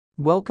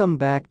Welcome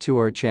back to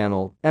our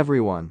channel,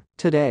 everyone.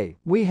 Today,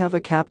 we have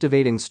a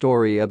captivating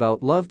story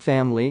about love,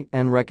 family,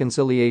 and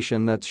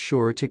reconciliation that's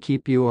sure to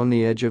keep you on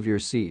the edge of your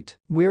seat.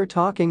 We're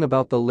talking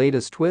about the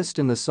latest twist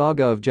in the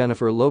saga of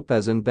Jennifer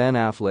Lopez and Ben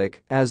Affleck,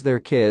 as their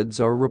kids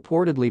are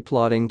reportedly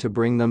plotting to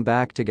bring them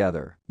back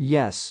together.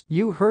 Yes,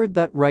 you heard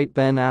that right,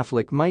 Ben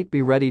Affleck might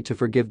be ready to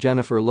forgive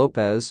Jennifer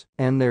Lopez,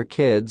 and their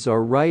kids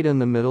are right in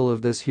the middle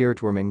of this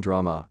heartwarming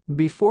drama.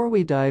 Before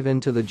we dive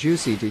into the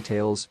juicy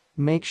details,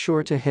 make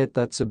sure to hit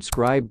that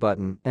subscribe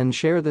button and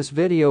share this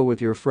video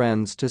with your friends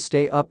to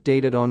stay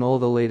updated on all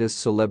the latest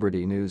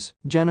celebrity news.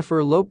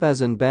 Jennifer Lopez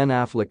and Ben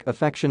Affleck,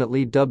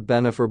 affectionately dubbed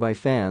Benifer by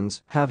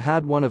fans, have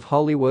had one of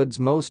Hollywood's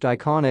most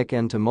iconic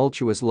and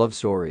tumultuous love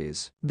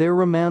stories. Their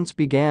romance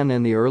began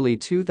in the early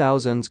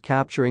 2000s,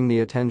 capturing the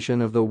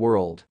attention of the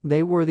world.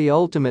 They were the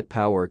ultimate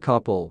power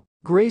couple,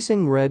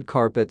 gracing red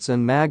carpets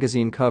and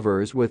magazine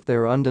covers with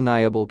their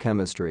undeniable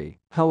chemistry.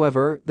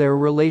 However, their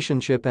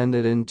relationship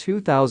ended in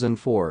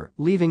 2004,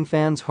 leaving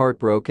fans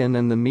heartbroken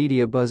and the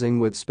media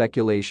buzzing with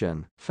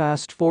speculation.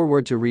 Fast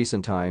forward to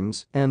recent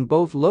times, and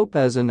both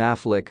Lopez and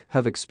Affleck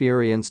have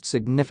experienced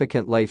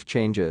significant life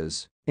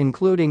changes,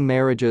 including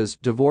marriages,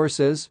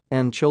 divorces,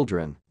 and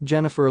children.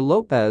 Jennifer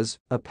Lopez,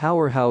 a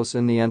powerhouse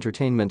in the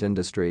entertainment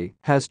industry,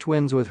 has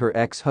twins with her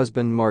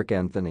ex-husband Mark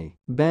Anthony.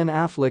 Ben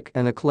Affleck,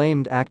 an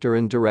acclaimed actor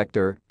and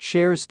director,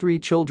 shares 3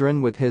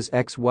 children with his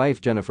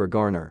ex-wife Jennifer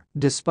Garner.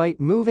 Despite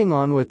moving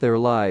on with their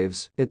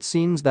lives, it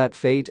seems that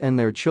fate and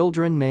their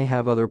children may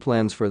have other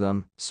plans for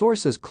them.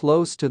 Sources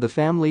close to the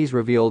families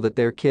reveal that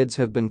their kids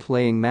have been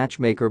playing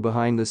matchmaker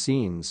behind the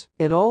scenes.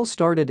 It all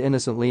started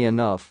innocently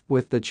enough,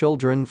 with the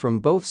children from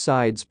both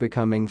sides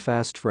becoming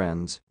fast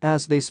friends.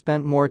 As they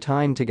spent more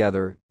time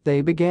together,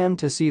 they began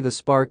to see the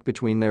spark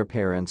between their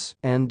parents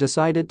and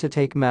decided to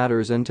take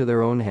matters into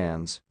their own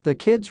hands. The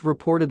kids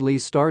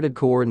reportedly started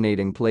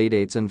coordinating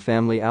playdates and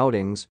family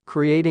outings,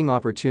 creating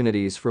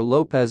opportunities for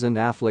Lopez and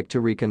Affleck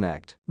to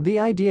reconnect. The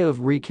idea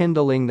of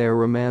rekindling their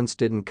romance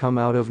didn't come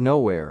out of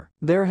nowhere.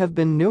 There have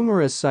been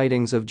numerous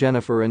sightings of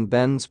Jennifer and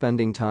Ben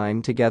spending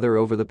time together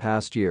over the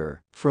past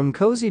year. From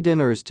cozy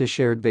dinners to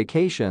shared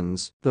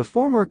vacations, the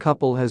former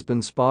couple has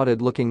been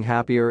spotted looking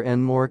happier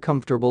and more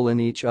comfortable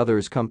in each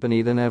other's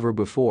company than ever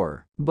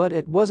before. But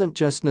it wasn't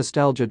just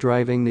nostalgia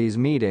driving these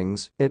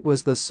meetings, it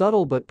was the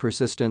subtle but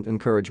persistent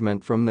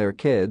encouragement from their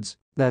kids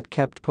that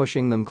kept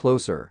pushing them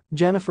closer.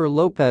 Jennifer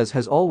Lopez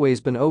has always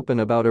been open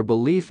about her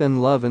belief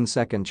in love and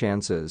second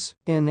chances.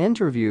 In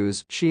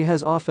interviews, she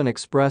has often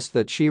expressed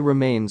that she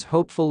remains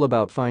hopeful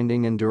about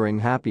finding enduring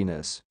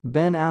happiness.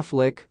 Ben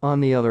Affleck,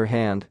 on the other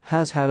hand,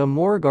 has had a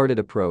more guarded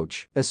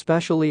approach,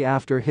 especially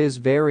after his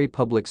very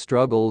public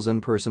struggles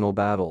and personal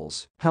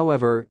battles.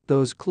 However,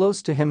 those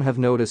close to him have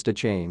noticed a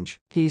change.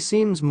 He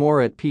seems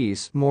more at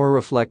peace, more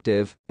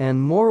reflective,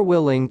 and more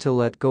willing to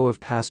let go of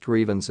past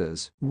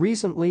grievances.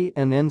 Recently,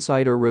 an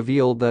insider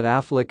revealed that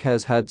Affleck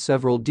has had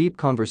several deep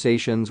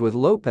conversations with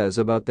Lopez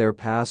about their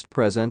past,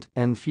 present,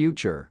 and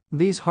future.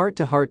 These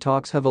heart-to-heart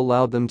talks have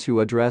allowed them to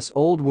address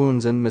old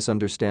wounds and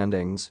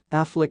misunderstandings.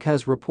 Affleck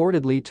has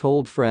reportedly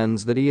told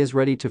friends that he is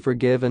ready to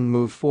forgive and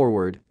move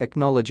forward,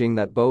 acknowledging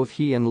that both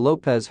he and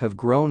Lopez have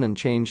grown and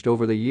changed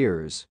over the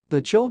years.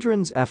 The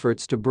children's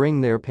efforts to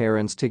bring their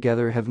parents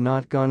together have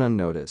not gone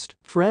unnoticed.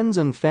 Friends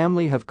and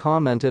family have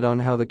commented on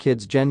how the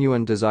kids'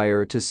 genuine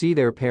desire to see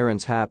their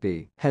parents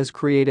happy has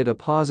created a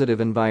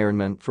positive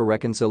environment for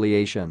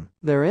reconciliation.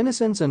 Their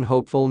innocence and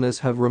hopefulness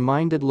have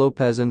reminded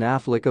Lopez and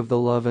Affleck of the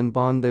love and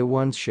bond they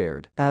once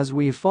shared. As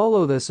we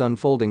follow this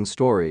unfolding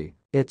story,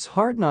 it's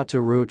hard not to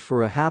root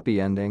for a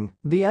happy ending.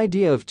 The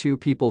idea of 2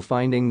 people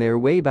finding their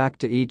way back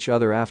to each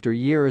other after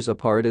years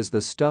apart is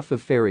the stuff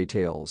of fairy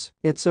tales.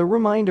 It's a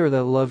reminder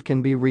that love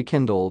can be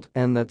rekindled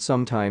and that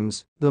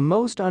sometimes, the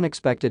most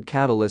unexpected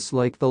catalysts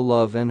like the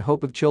love and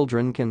hope of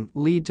children can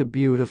lead to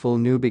beautiful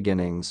new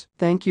beginnings.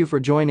 Thank you for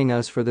joining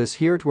us for this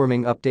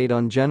heartwarming update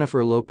on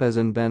Jennifer Lopez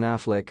and Ben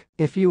Affleck.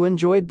 If you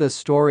enjoyed this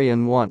story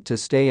and want to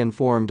stay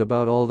informed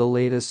about all the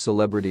latest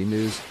celebrity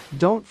news,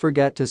 don't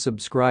forget to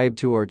subscribe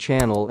to our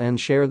channel and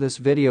share this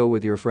video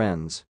with your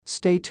friends.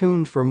 Stay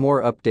tuned for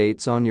more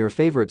updates on your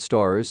favorite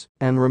stars,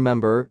 and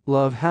remember,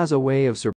 love has a way of surprising